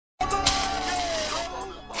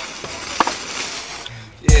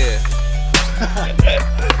Yo,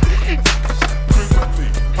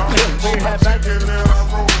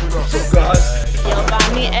 buy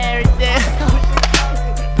me everything.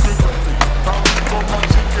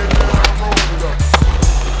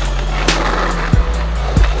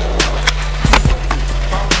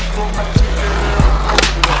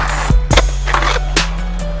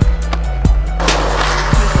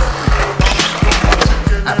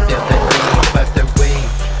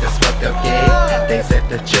 They set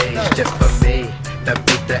the change just for me. The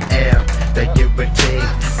beat, the L, the U and T,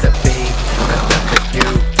 the B, the U,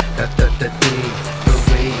 the D, the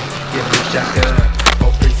we, give me shotgun.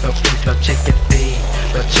 Oh please, no chicken feed,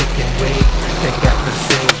 no chicken wing. They got the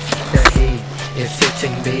seeds, the heat is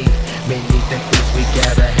hitting me. Me need the things we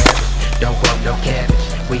gotta have it. Don't want no cabbage,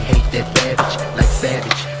 we hate that babbage like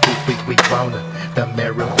savage. We wanna, the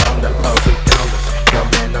marijuana, oh we donors. Yo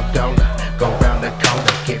man, I'm gonna go round the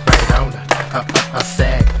corner, get right on her. A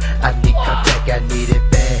sack, I need contact, I need it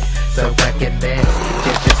bad, so I can mad.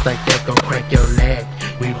 Just like that, go crank your leg.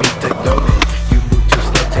 We need to go, you move too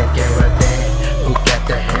slow, take care of that. Who got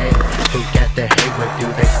the hay? Who got the hay? Where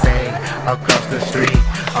do they stay? Across the street,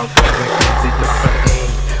 I'm going crazy to play.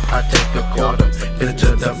 I take a quarter, fill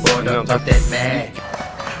to the border of that mag.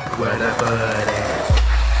 Where the bud at?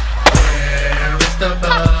 Where is the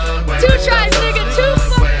bud? Two tries, nigga, two.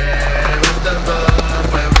 Where is the bud?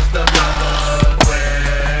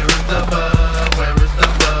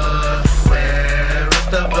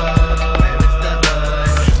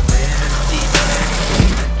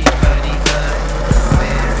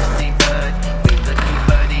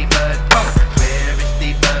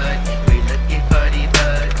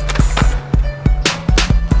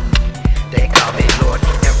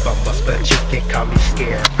 Call me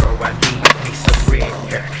scarecrow, I need a piece of red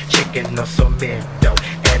hair, chicken or some mendo,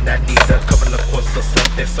 and I need a couple of quarts or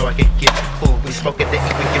something so I can get food. We smoking the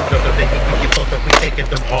heat, we get blood on the heat, we get both, we taking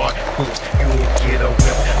them hard foods. You will get a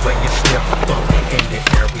whip when you sniff fuck in the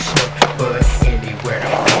air. We smoke bud anywhere,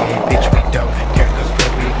 and bitch we don't care, cause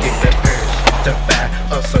when we get the urge to buy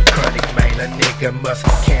us a chronic, man, a nigga must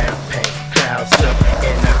campaign. Clouds up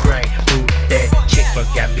in the brain, ooh, that chick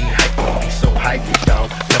got me hype on me, so hype it dog.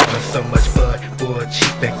 Loving so much bud, bull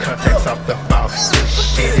cheap and contacts off the ball.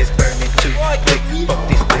 This shit is burning too quick. Fuck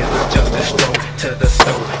these bills, just a stroll to the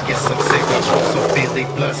store. Get some cigarettes, roll some Billy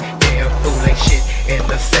Blunts. Damn fool ain't shit in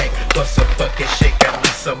the sack, but some fucking shit got me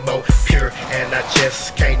some more pure, and I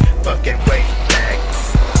just can't fucking wait back.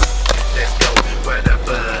 Let's go where the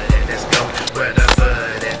bud, and let's go where the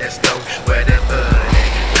bud, and let's go where the bud.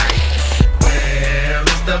 Where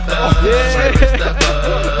is the bud? Where is the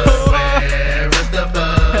bud? Where is the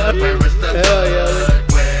bud? Where is the bud? Where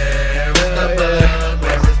is the bud?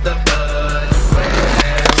 Where is the bud? Where is the bud?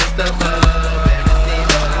 Where is the bud?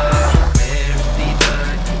 Where is the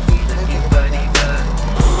bud? We looking buddy bud.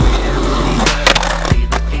 Where is the bud? We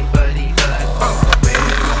looking buddy bud. Where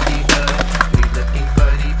is the bud? We looking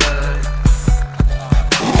buddy bud.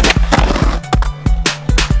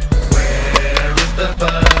 Where is the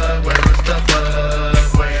bud? Where is the bud?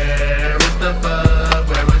 Where is the bud?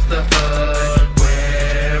 Where is the bud?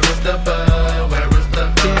 Where is the bud? Where is the bud?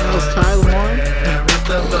 Damn, was Tyler Moore? Where is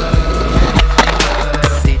the bud?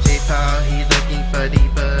 DJ Paul, he looking for the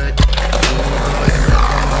bud.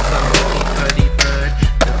 Looking for the bud.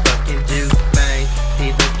 The fucking Duke, man, he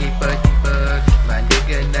looking for the bud. My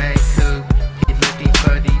nigga named Who, he looking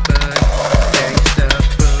for the bud. Gangsta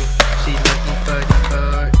Boo, she looking for the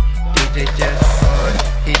bud. DJ Just Hard,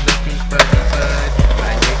 he looking for the bud.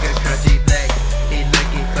 My nigga Crunchy Black, he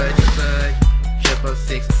looking for the bud.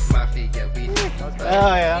 666 Mafia, we looking for the bud.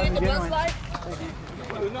 Oh yeah, that was a good one.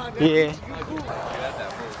 Yeah.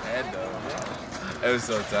 It was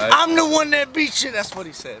so tight. I'm the one that beat you, that's what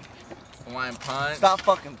he said. Hawaiian punch. Stop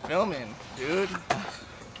fucking filming, dude.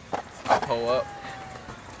 I pull up.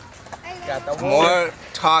 More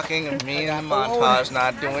talking of me in the montage,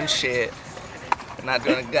 not doing shit. Not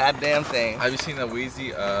doing a goddamn thing. Have you seen the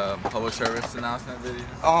Wheezy public service announcement video?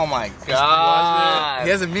 Oh my god.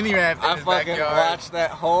 He has a mini ramp in I his fucking backyard. watched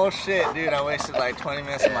that whole shit, dude. I wasted like 20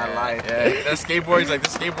 minutes of my life. Yeah, that skateboard, he's like,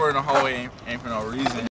 this skateboard in the hallway ain't for no reason.